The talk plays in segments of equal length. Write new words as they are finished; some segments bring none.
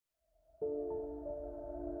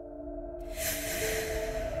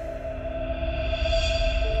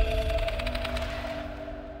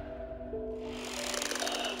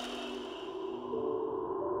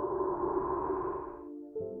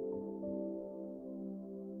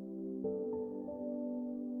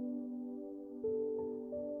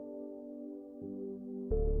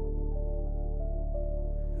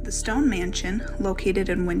The stone mansion, located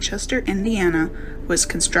in Winchester, Indiana, was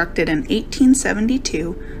constructed in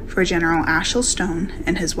 1872 for General Asahel Stone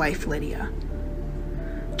and his wife Lydia.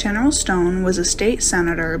 General Stone was a state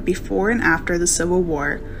senator before and after the Civil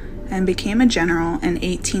War and became a general in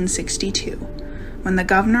 1862, when the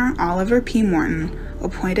governor, Oliver P. Morton,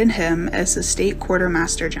 appointed him as the state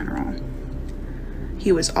quartermaster general.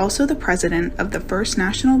 He was also the president of the First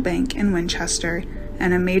National Bank in Winchester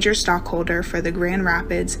and a major stockholder for the Grand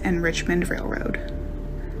Rapids and Richmond Railroad.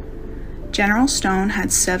 General Stone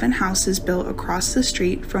had 7 houses built across the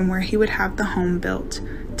street from where he would have the home built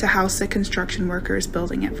to house the construction workers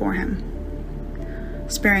building it for him.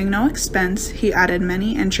 Sparing no expense, he added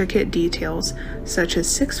many intricate details, such as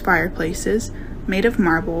 6 fireplaces made of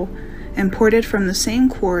marble, imported from the same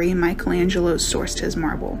quarry Michelangelo sourced his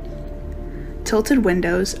marble. Tilted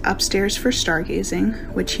windows upstairs for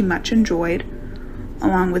stargazing, which he much enjoyed,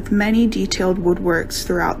 along with many detailed woodworks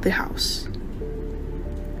throughout the house.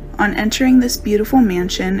 On entering this beautiful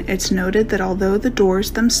mansion, it's noted that although the doors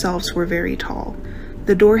themselves were very tall,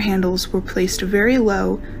 the door handles were placed very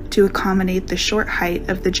low to accommodate the short height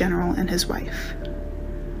of the general and his wife.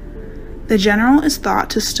 The general is thought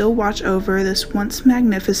to still watch over this once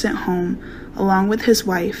magnificent home along with his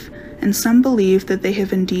wife, and some believe that they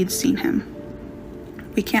have indeed seen him.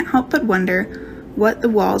 We can't help but wonder what the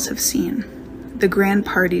walls have seen, the grand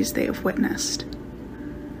parties they have witnessed.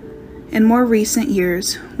 In more recent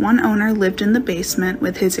years, one owner lived in the basement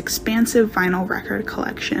with his expansive vinyl record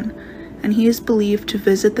collection, and he is believed to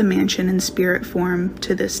visit the mansion in spirit form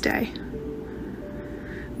to this day.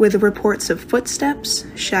 With reports of footsteps,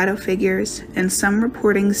 shadow figures, and some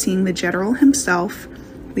reporting seeing the general himself,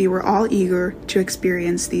 we were all eager to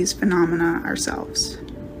experience these phenomena ourselves.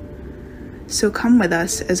 So come with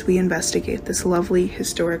us as we investigate this lovely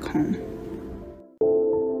historic home.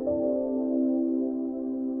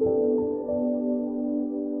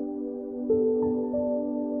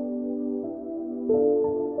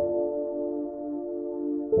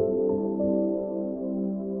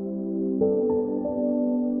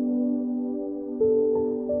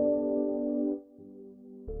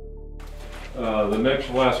 The next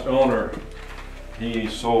last owner, he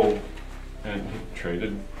sold and he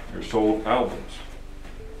traded or sold albums.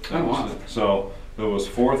 That was it. So there was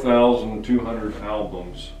 4,200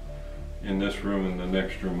 albums in this room and the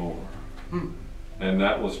next room over. And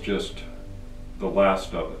that was just the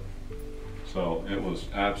last of it. So it was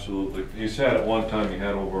absolutely, he said at one time he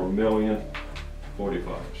had over 1 million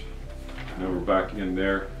 45s. And they were back in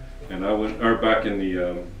there, and I went, or back in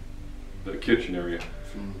the kitchen area.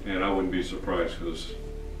 And I wouldn't be surprised, because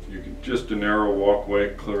you could just a narrow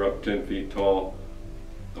walkway, clear up 10 feet tall,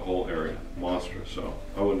 the whole area, monstrous. So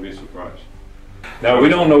I wouldn't be surprised. Now we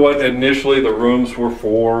don't know what initially the rooms were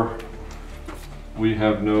for. We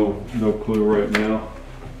have no clue right now.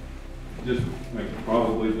 Just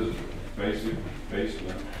probably just basic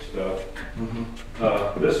basement stuff.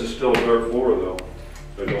 This is still dirt floor though.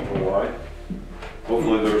 I don't know why.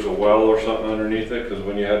 Hopefully there's a well or something underneath it, because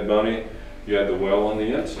when you had money, you had the well on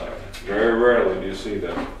the inside. Very rarely do you see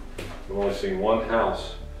that. I've only seen one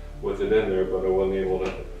house with it in there, but I wasn't able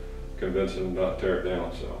to convince them not to tear it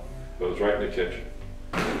down, so it was right in the kitchen.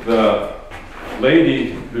 The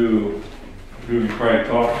lady who you probably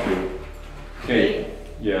talked to, Kate,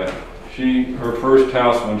 yeah, her first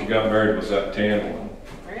house when she got married was that tan one.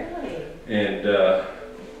 Really?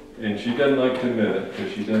 And she doesn't like to admit it,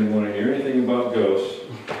 because she doesn't want to hear anything about ghosts.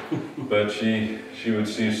 But she would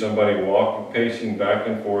see somebody walking, pacing back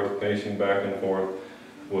and forth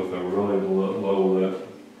with a really low lit,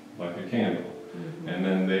 like a candle. And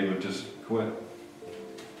then they would just quit.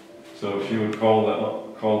 So she would call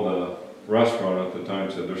the restaurant at the time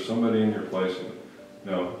and said, "There's somebody in your place." And,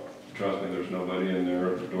 "No, trust me, there's nobody in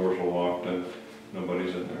there. The doors are locked and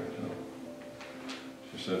nobody's in there." So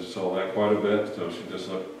she said saw that quite a bit, so she just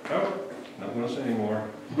like, "Oh, not going to say anymore."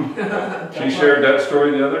 She shared that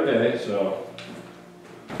story the other day, so.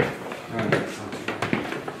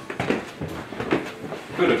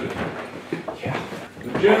 Could have been. Yeah.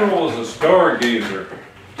 The general was a stargazer.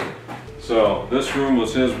 So this room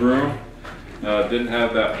was his room. Didn't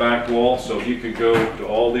have that back wall, so he could go to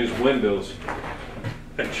all these windows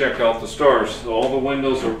and check out the stars. So all the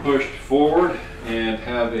windows are pushed forward and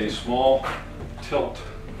have a small tilt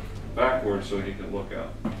backward so he could look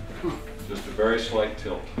out. Just a very slight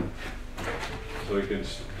tilt. So he could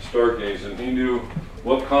stargaze, and he knew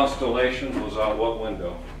what constellation was out what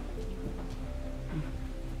window.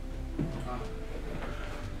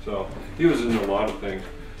 So he was into a lot of things.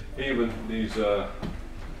 Even these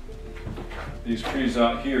trees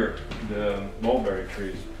out here, the mulberry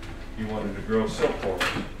trees, he wanted to grow silkworms.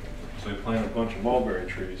 So they planted a bunch of mulberry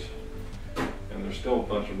trees. And there's still a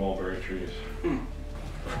bunch of mulberry trees.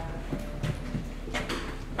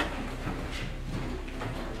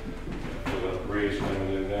 Raised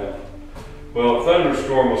limited now. Well, a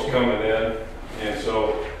thunderstorm was coming in, and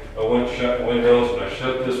so I went and shut the windows, and I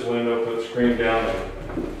shut this window, put the screen down,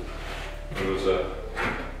 and it was a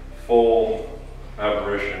full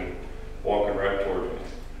apparition walking right toward me.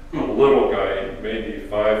 A little guy, maybe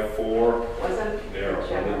 5'4". Wasn't there on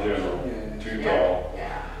the general, too yeah. tall.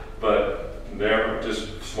 Yeah. But there,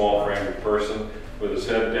 just small framed person with his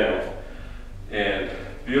head down, and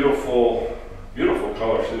beautiful, beautiful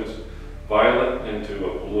colors. It was violet into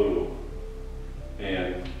a blue,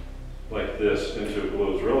 and like this into a blue.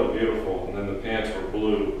 It was really beautiful. And then the pants were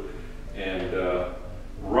blue, and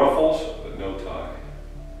ruffles, but no tie.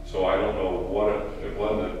 So I don't know what it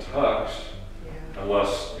wasn't a tux,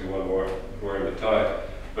 unless he wasn't wearing the tie.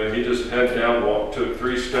 But he just head down, walked, took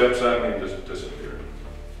 3 steps at me, and just disappeared.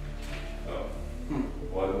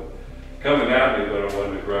 Wasn't coming at me, but it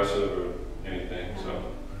wasn't aggressive or anything. So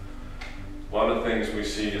a lot of things we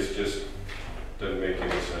see is just doesn't make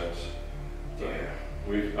any sense.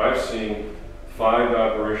 I've seen 5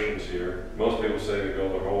 apparitions here. Most people say they go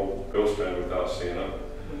their whole ghost hunt without seeing them.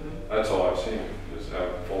 That's all I've seen, is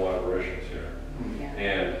have full apparitions here.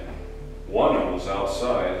 And one of them was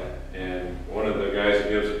outside, and one of the guys that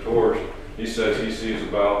gives the tours, he says he sees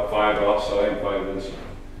about 5 outside and 5 inside.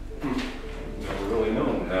 Never really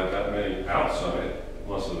known to have that many outside,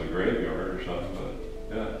 unless it's a graveyard or something,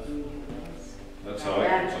 but yeah. That's how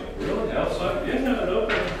I was like, really? Outside? Yeah,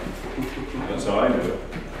 okay. That's how I knew it.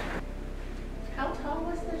 How tall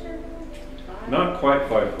was the general? Not quite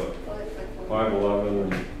 5 foot.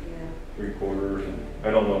 5'11" and 3/4. And I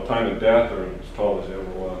don't know, time of death or as tall as he ever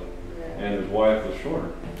was. And his wife was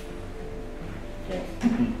shorter.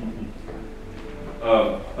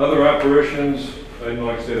 Other apparitions, and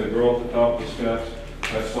like I say, the girl at the top of the steps,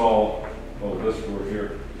 I saw, this door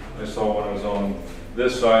here, I saw when I was on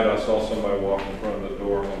this side, I saw somebody walk in front of the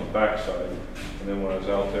door on the back side. And then when I was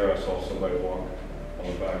out there, I saw somebody walk on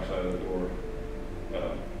the back side of the door.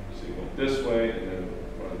 So he went this way, and then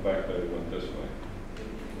when I was back there, he went this way.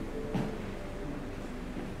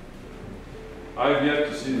 I've yet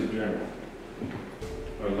to see the general.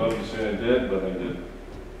 I'd love to say I did, but I didn't.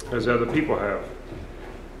 As other people have.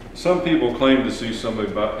 Some people claim to see somebody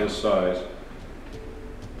about his size.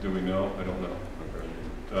 Do we know? I don't know.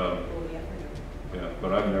 Yeah,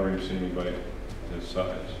 but I've never even seen anybody his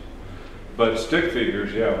size. But stick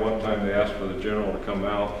figures, yeah, one time they asked for the general to come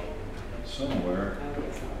out somewhere,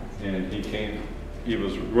 and he came, he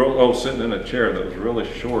was sitting in a chair that was really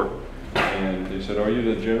short, and they said, "Are you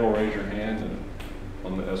the general? Raise your hand," and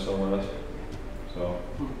on the SLS. So,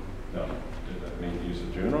 no, did that mean he's a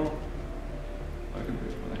general? I could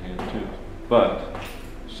raise my hand too. But,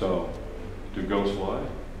 so, do ghosts lie?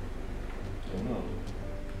 I don't know.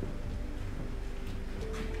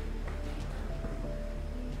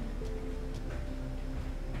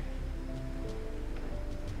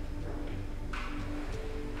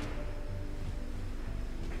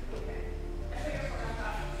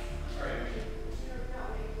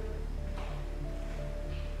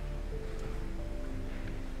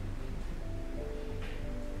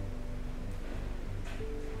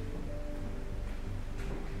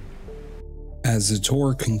 As the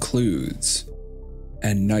tour concludes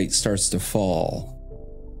and night starts to fall,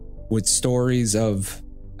 with stories of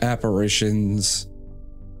apparitions,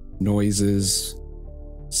 noises,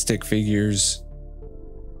 stick figures,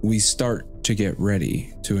 we start to get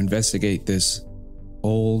ready to investigate this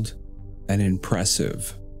old and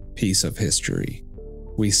impressive piece of history.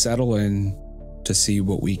 We settle in to see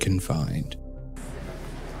what we can find.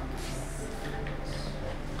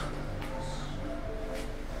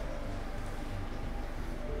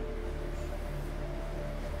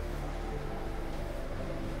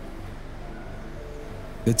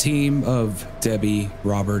 The team of Debbie,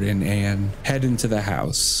 Robert, and Ann head into the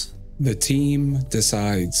house. The team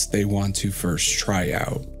decides they want to first try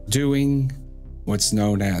out doing what's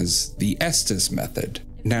known as the Estes method.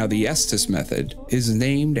 Now, the Estes method is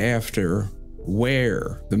named after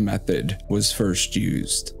where the method was first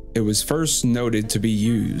used. It was first noted to be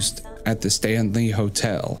used at the Stanley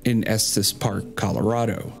Hotel in Estes Park,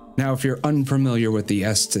 Colorado. Now, if you're unfamiliar with the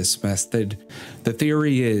Estes method, the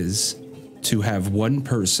theory is to have one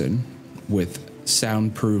person with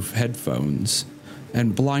soundproof headphones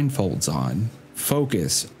and blindfolds on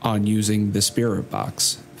focus on using the spirit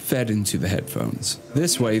box fed into the headphones.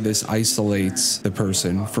 This way, this isolates the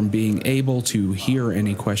person from being able to hear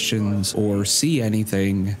any questions or see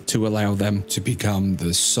anything, to allow them to become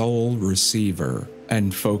the sole receiver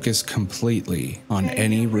and focus completely on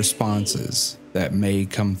any responses that may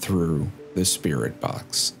come through the spirit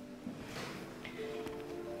box.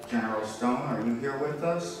 General Stone, are you here with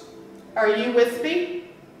us? Are you with me?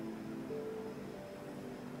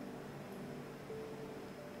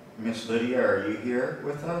 Miss Lydia, are you here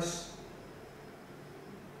with us?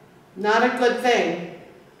 Not a good thing.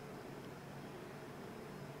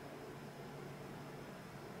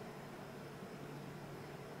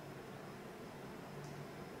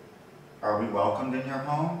 Are we welcomed in your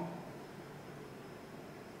home?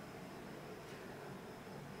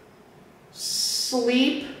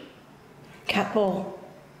 Sleep. Cat bowl.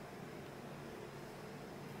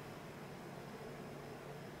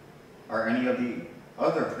 Are any of the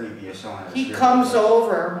other previous owners He here comes with us?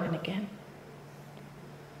 over. And again.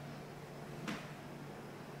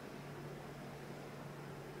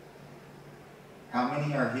 How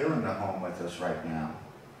many are here in the home with us right now?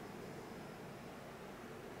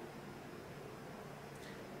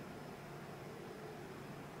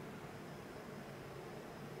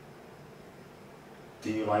 Do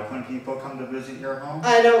you like when people come to visit your home?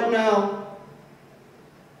 I don't know.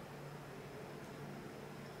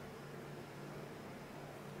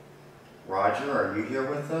 Roger, are you here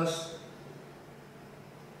with us?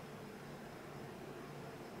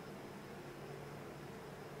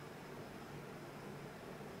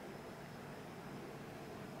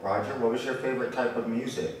 Roger, what was your favorite type of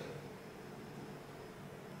music?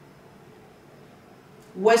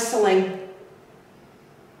 Whistling.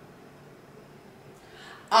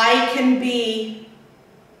 I can be.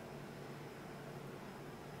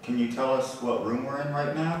 Can you tell us what room we're in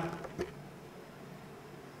right now?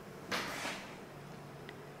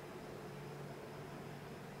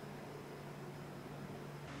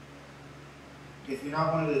 If you're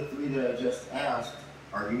not one of the three that I just asked,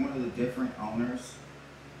 are you one of the different owners?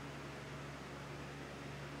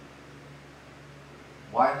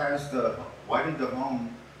 Why did the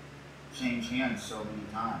home change hands so many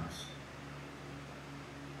times?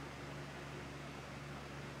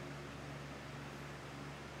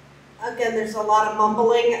 Again, there's a lot of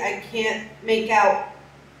mumbling. I can't make out.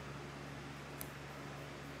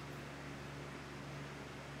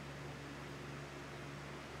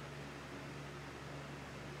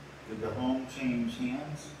 Did the home change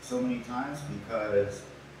hands so many times because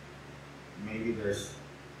maybe there's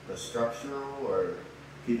the structural or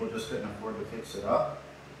people just couldn't afford to fix it up?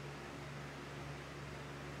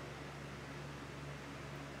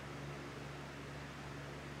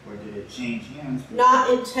 Or did it change hands? Not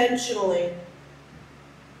intentionally.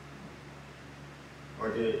 Or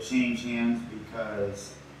did it change hands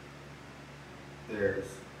because there's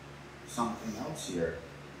something else here?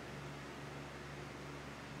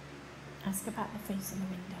 Ask about the face in the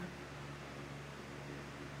window.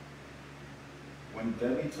 When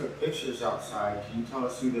Debbie took pictures outside, can you tell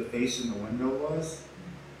us who the face in the window was?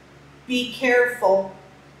 Be careful.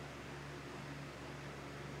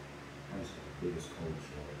 That's the biggest cold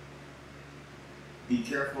show. Be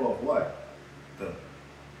careful of what? The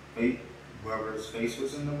face, whoever's face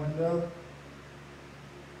was in the window?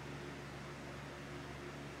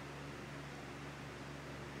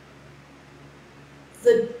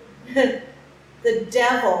 The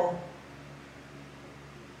devil.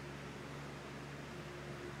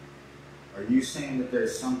 Are you saying that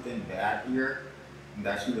there's something bad here, and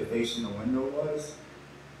that's who the face in the window was?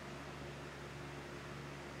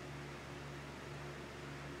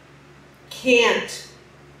 Can't.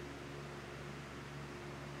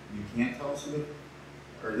 You can't tell us who it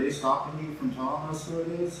is? Are they stopping you from telling us who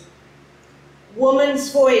it is?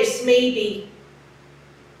 Woman's voice, maybe.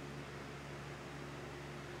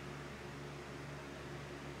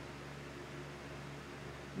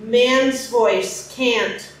 Man's voice,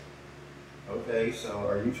 can't. Okay, so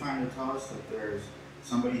are you trying to tell us that there's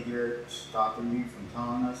somebody here stopping you from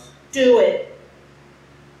telling us? Do it.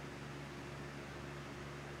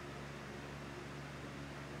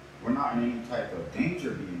 We're not in any type of danger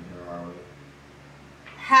being here, are we?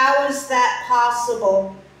 How is that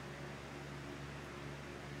possible?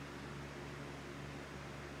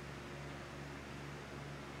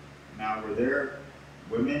 Now, were there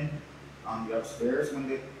women on the upstairs when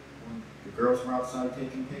the girls were outside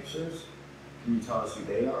taking pictures? Can you tell us who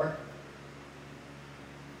they are?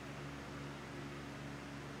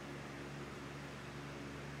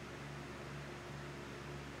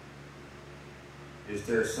 Is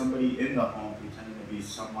there somebody in the home pretending to be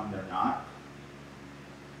someone they're not?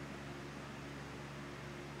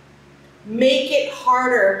 Make it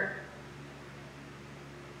harder.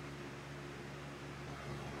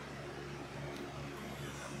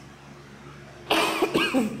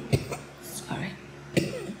 Sorry.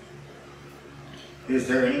 Is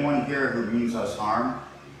there anyone here who means us harm?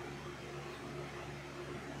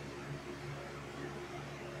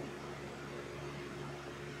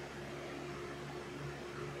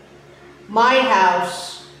 My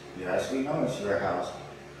house. Yes, we know it's your house.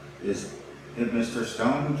 Is it Mr.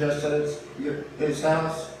 Stone who just said it's his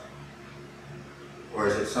house? Or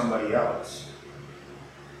is it somebody else?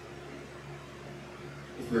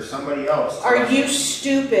 If you're somebody else... Are you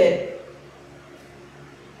stupid?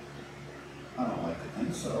 I don't like to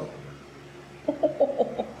think so.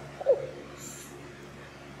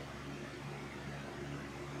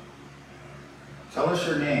 Tell us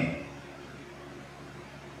your name.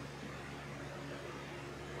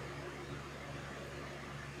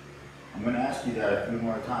 I'm going to ask you that a few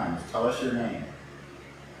more times. Tell us your name.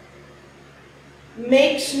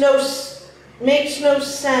 Makes no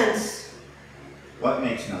sense. What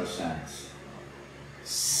makes no sense?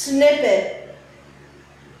 Snippet.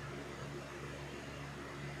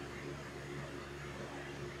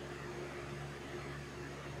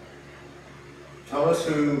 Tell us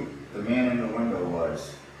who the man in the window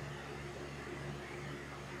was.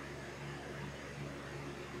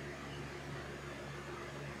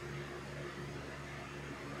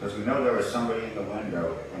 Because we know there was somebody in the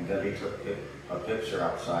window when Debbie took a picture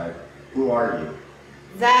outside. Who are you?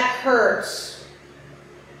 That hurts.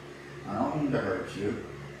 I don't mean to hurt you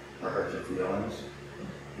or hurt your feelings.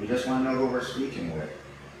 We just want to know who we're speaking with.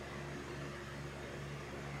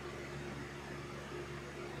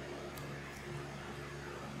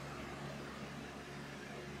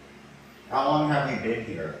 How long have you been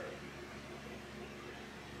here?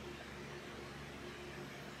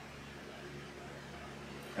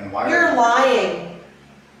 And why You're lying.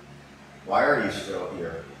 Why are you still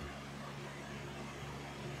here?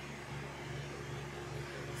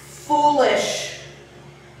 Foolish.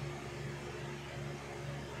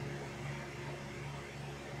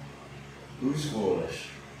 Who's foolish?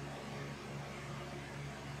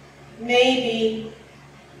 Maybe.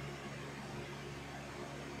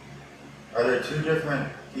 Are there two different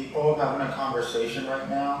people having a conversation right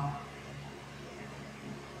now?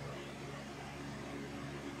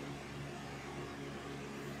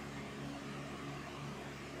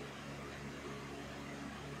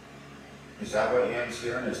 Is that what Ann's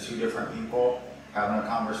hearing? Is two different people having a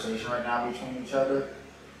conversation right now between each other?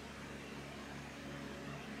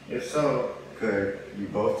 If so, could you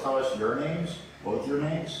both tell us your names? Both your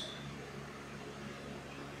names?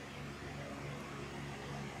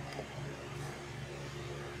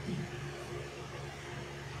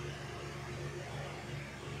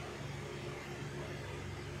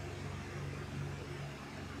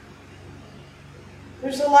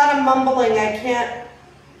 There's a lot of mumbling. I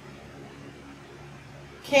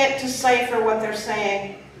can't decipher what they're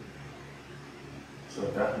saying. So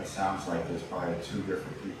it definitely sounds like there's probably two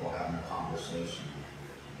different people having a conversation.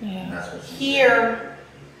 And that's what she's Here. saying.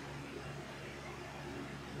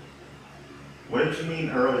 What did you mean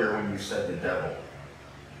earlier when you said the devil?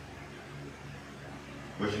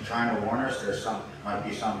 Was you trying to warn us there's might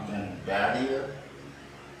be something bad here?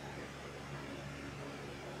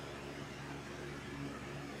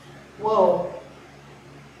 Whoa.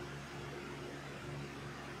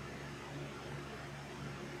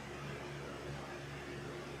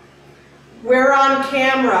 We're on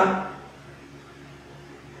camera.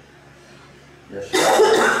 Yes, you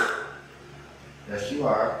are. Yes, you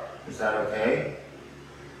are. Is that okay?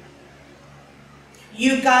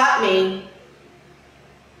 You got me.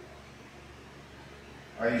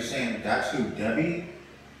 Are you saying that's who Debbie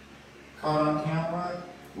caught on camera?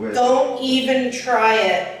 With Don't even try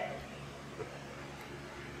it.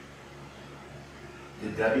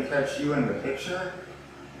 Did Debbie catch you in the picture?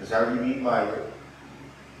 Is that what you mean by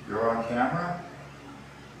you're on camera?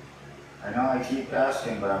 I know I keep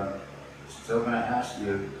asking, but I'm still going to ask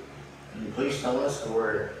you. Can you please tell us who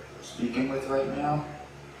we're speaking with right now?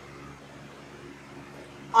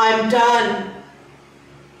 I'm done.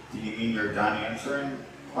 Do you mean you're done answering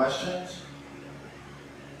questions?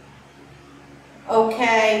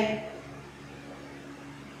 Okay.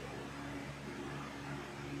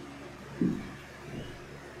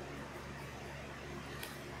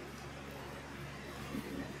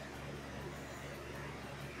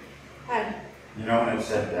 Hi. You know when it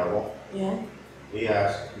said devil? Yeah.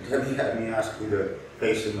 Debbie had me ask who the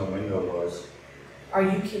face in the window was. Are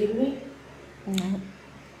you kidding me? No.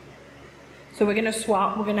 So we're going to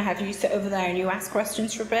swap. We're going to have you sit over there and you ask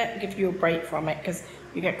questions for a bit, give you a break from it, because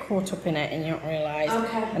You get caught up in it and you don't realise.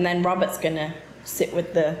 Okay. And then Robert's gonna sit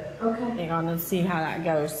with the Okay. thing on and see how that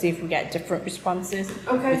goes. See if we get different responses.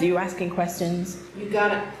 Okay. With you asking questions. You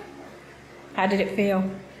got it. How did it feel?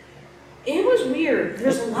 It was weird.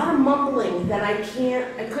 There's a lot of mumbling that I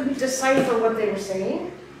couldn't decipher what they were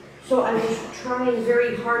saying. So I was trying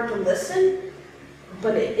very hard to listen,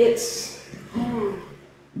 but it's.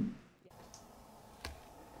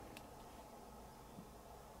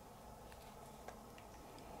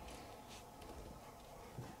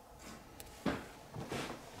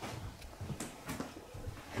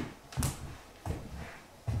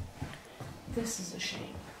 This is a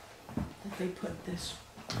shame that they put this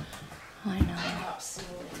I know. top ceiling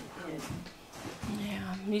in.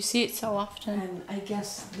 Yeah, you see it so often. And I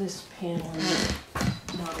guess this panel is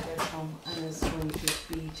not original and is going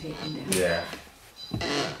to be taken down. Yeah.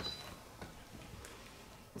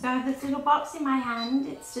 So I have this little box in my hand.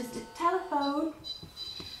 It's just a telephone.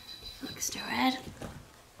 Looks to red.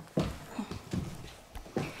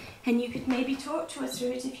 And you could maybe talk to us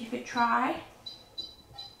through it if you could try.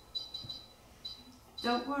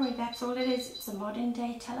 Don't worry, that's all it is. It's a modern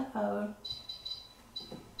day telephone.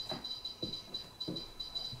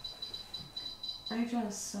 I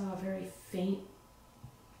just saw a very faint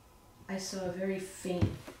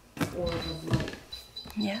orb of light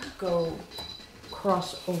Yeah. go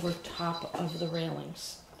cross over top of the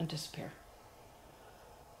railings and disappear.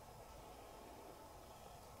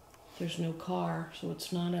 There's no car, so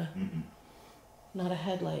it's not a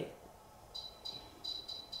headlight.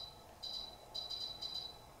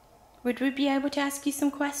 Would we be able to ask you some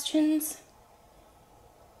questions?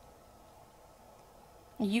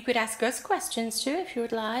 You could ask us questions too if you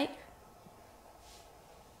would like.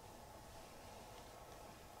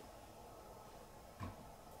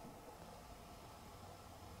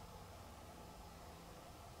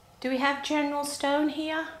 Do we have General Stone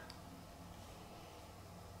here?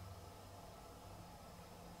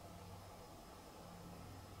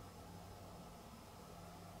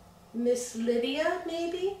 Miss Lydia,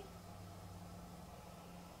 maybe?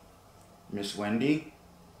 Miss Wendy?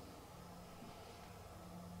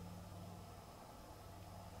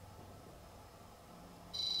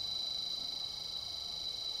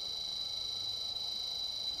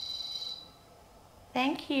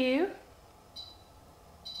 Thank you.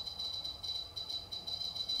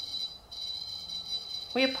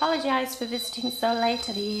 We apologise for visiting so late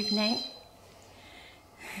in the evening.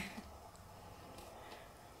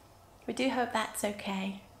 We do hope that's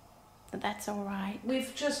okay, that that's all right.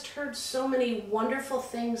 We've just heard so many wonderful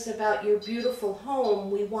things about your beautiful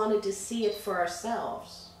home. We wanted to see it for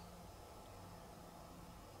ourselves.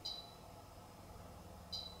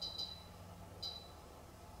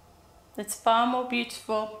 It's far more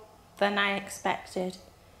beautiful than I expected.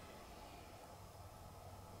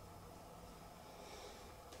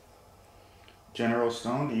 General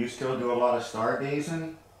Stone, do you still do a lot of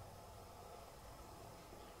stargazing?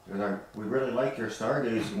 Because we really like your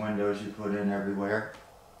stargazing windows you put in everywhere.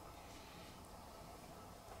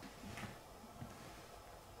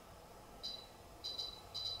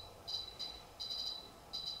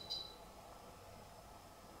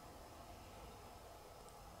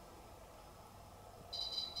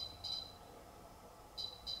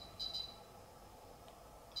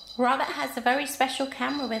 Robert has a very special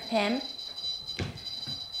camera with him.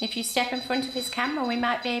 If you step in front of his camera, we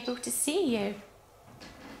might be able to see you.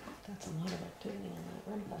 That's a lot of activity in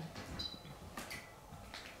that room.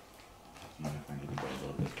 I wonder if I need to go a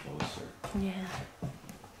little bit closer. Yeah.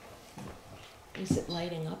 Is it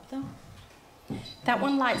lighting up though? That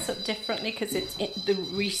one lights up differently because it's the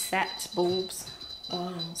reset bulbs.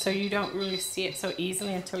 So you don't really see it so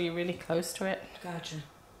easily until you're really close to it. Gotcha.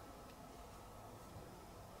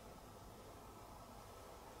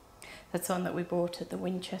 That's one that we bought at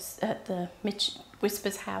the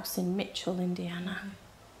Whispers house in Mitchell, Indiana.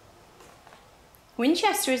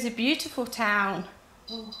 Winchester is a beautiful town.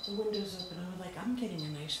 Oh, the window's open. I was like, I'm getting a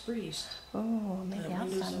nice breeze. Oh, maybe The I'll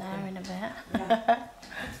window's stand there open. in a bit. Yeah.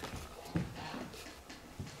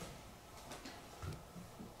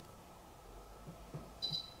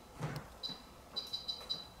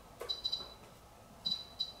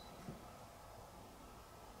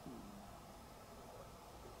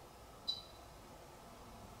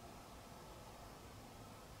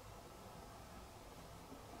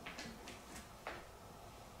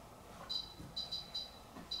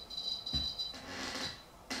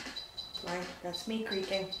 Right, that's me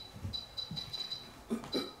creaking.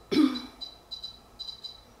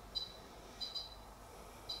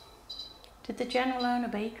 Did the general own a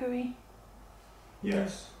bakery?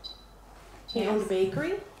 Yes. He owned a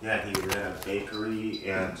bakery? Yeah, he ran a bakery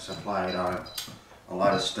and supplied a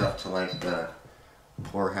lot of stuff to like the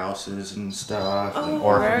poorhouses and stuff. Oh, and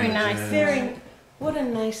very orphanages. nice. What a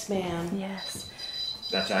nice man. Yes.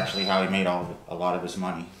 That's actually how he made a lot of his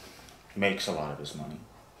money. Makes a lot of his money.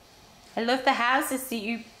 I love the houses that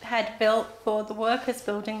you had built for the workers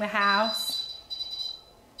building the house.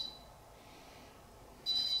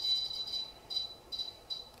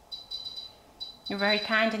 You're a very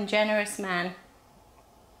kind and generous man.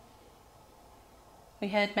 We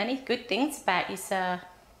heard many good things about you, sir.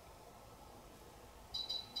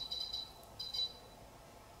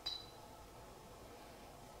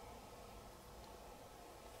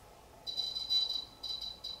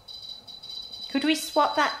 Could we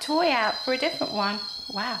swap that toy out for a different one?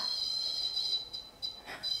 Wow.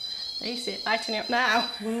 You see it lighting up now.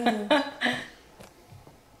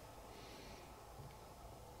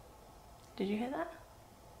 Did you hear that?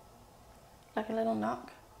 Like a little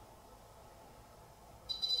knock?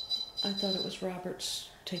 I thought it was Robert's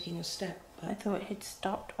taking a step. I thought it had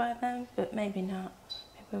stopped by then, but maybe not.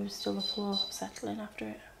 Maybe it was still the floor settling after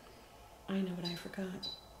it. I know, but I forgot.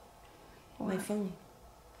 What? My phone.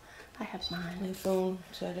 I have mine. My phone,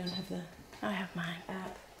 so I don't have the I have mine.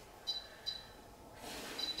 app.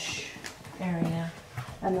 Area.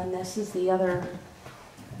 And then this is the other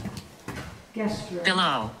guest room.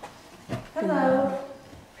 Hello. Hello.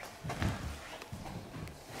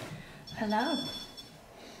 Hello.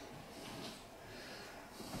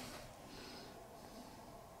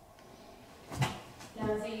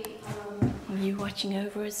 Now Are you watching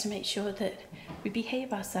over us to make sure that we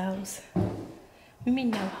behave ourselves? We mean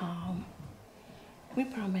no harm. We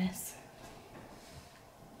promise.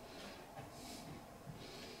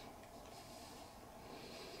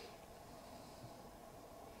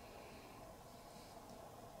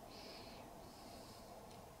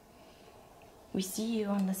 We see you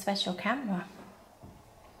on the special camera.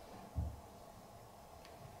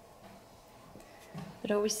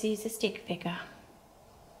 But all we see is a stick figure.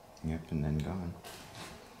 Yep, and then gone.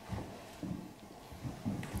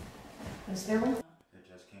 Is there one? It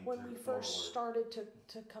just came When through we first forward. started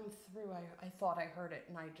to come through, I thought I heard it,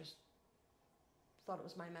 and I just thought it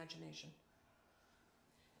was my imagination.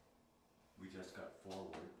 We just got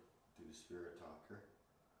forward through the spirit talker.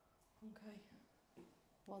 Okay.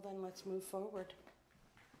 Well, then let's move forward.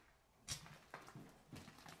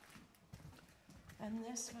 And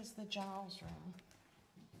this was the Giles room.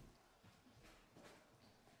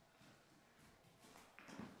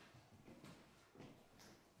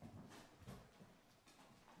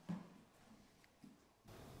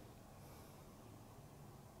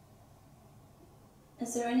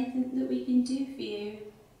 Is there anything that we can do for you?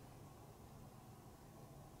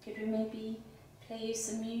 Could we maybe play you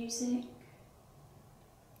some music?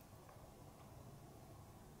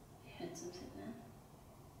 You heard something there?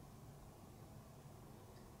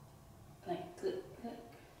 Like click, click.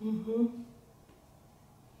 Mm-hmm.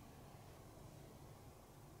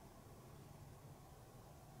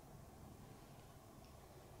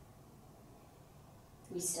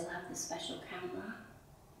 We still have the special camera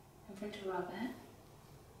in front of Robert.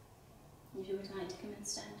 If you would like to come and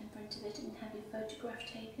stand in front of it and have your photograph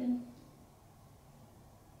taken.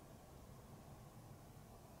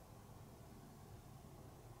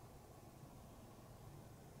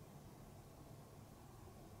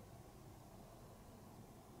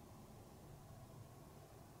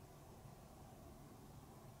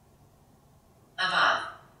 Above.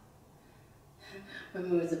 When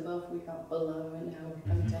we was above, we got below, and now we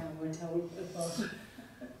come down, we're told above.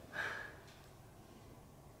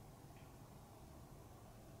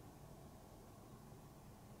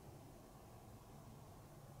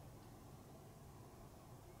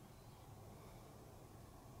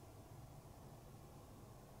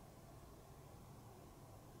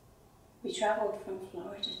 We travelled from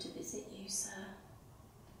Florida to visit you, sir.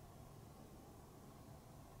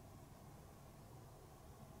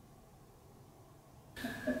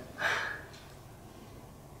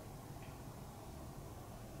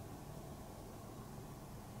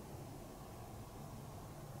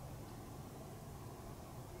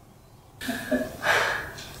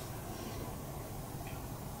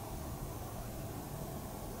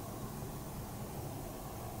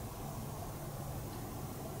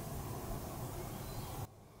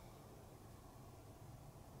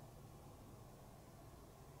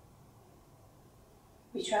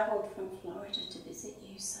 We travelled from Florida to visit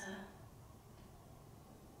you, sir.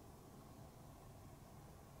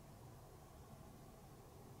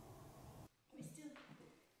 We still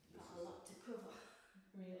got a lot to cover,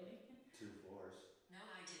 really. 2 floors. No,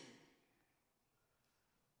 I didn't.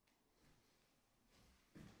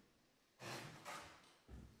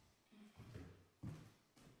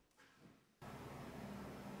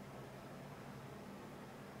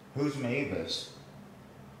 Who's Mavis?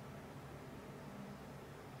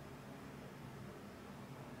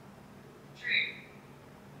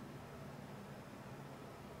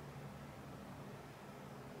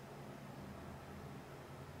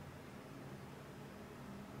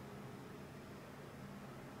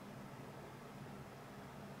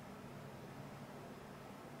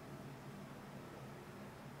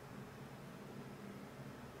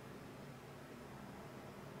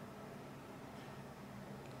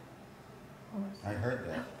 I heard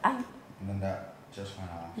that. And then that just went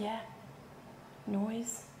off. Yeah.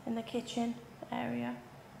 Noise in the kitchen area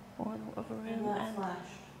or the other room. And that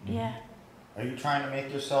flashed. Yeah. Are you trying to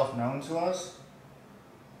make yourself known to us?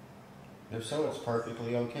 If so, it's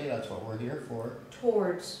perfectly okay. That's what we're here for.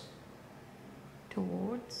 Towards.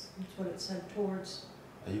 Towards? That's what it said, towards.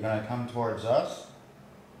 Are you gonna come towards us?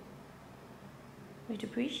 We'd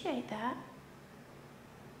appreciate that.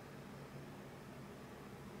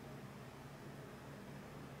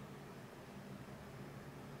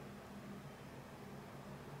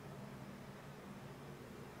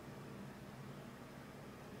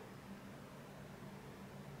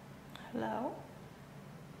 Hello?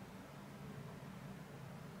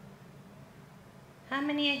 How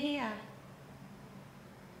many are here?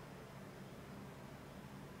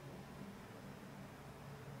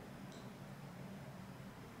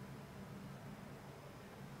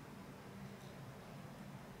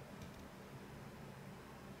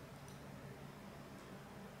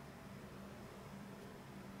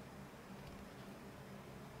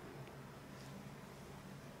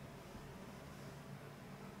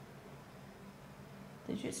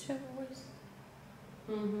 Did you just hear a voice?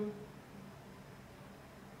 Mm-hmm.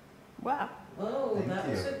 Wow. Oh, Thank that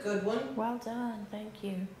was you. a good one. Well done, thank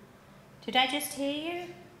you. Did I just hear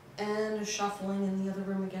you? And a shuffling in the other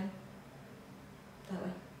room again. That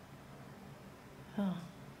way. Oh.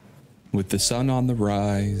 With the sun on the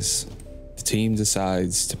rise, the team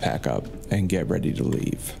decides to pack up and get ready to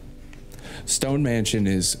leave. Stone Mansion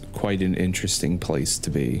is quite an interesting place to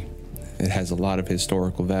be. It has a lot of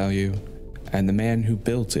historical value, and the man who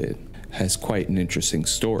built it has quite an interesting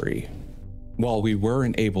story. While we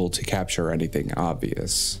weren't able to capture anything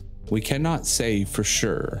obvious, we cannot say for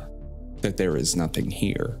sure that there is nothing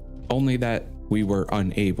here, only that we were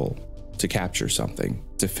unable to capture something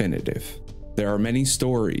definitive. There are many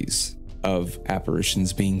stories of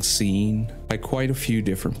apparitions being seen by quite a few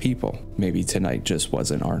different people. Maybe tonight just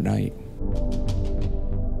wasn't our night.